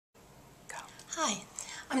Hi,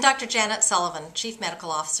 I'm Dr. Janet Sullivan, Chief Medical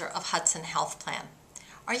Officer of Hudson Health Plan.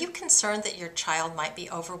 Are you concerned that your child might be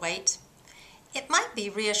overweight? It might be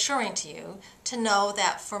reassuring to you to know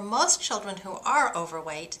that for most children who are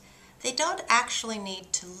overweight, they don't actually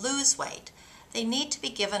need to lose weight. They need to be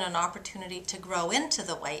given an opportunity to grow into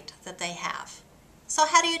the weight that they have. So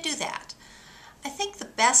how do you do that? I think the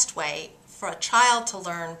best way for a child to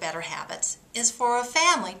learn better habits is for a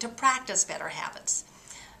family to practice better habits.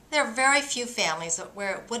 There are very few families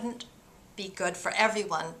where it wouldn't be good for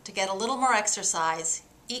everyone to get a little more exercise,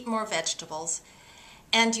 eat more vegetables,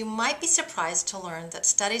 and you might be surprised to learn that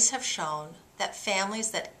studies have shown that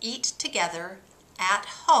families that eat together at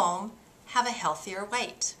home have a healthier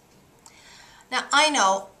weight. Now, I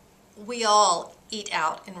know we all eat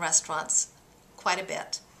out in restaurants quite a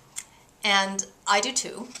bit, and I do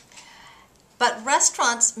too. But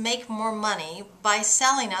restaurants make more money by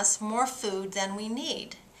selling us more food than we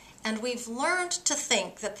need. And we've learned to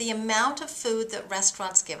think that the amount of food that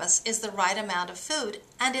restaurants give us is the right amount of food,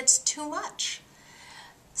 and it's too much.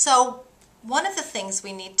 So one of the things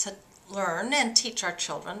we need to learn and teach our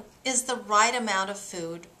children is the right amount of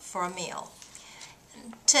food for a meal.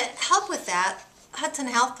 To help with that, Hudson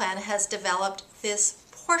Health Plan has developed this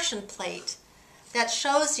portion plate that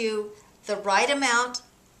shows you the right amount,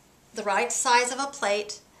 the right size of a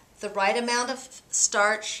plate, the right amount of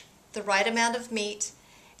starch, the right amount of meat,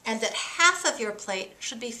 and that half of your plate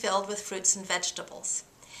should be filled with fruits and vegetables.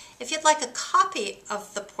 If you'd like a copy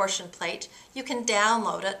of the portion plate, you can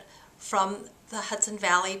download it from the Hudson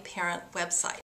Valley Parent website.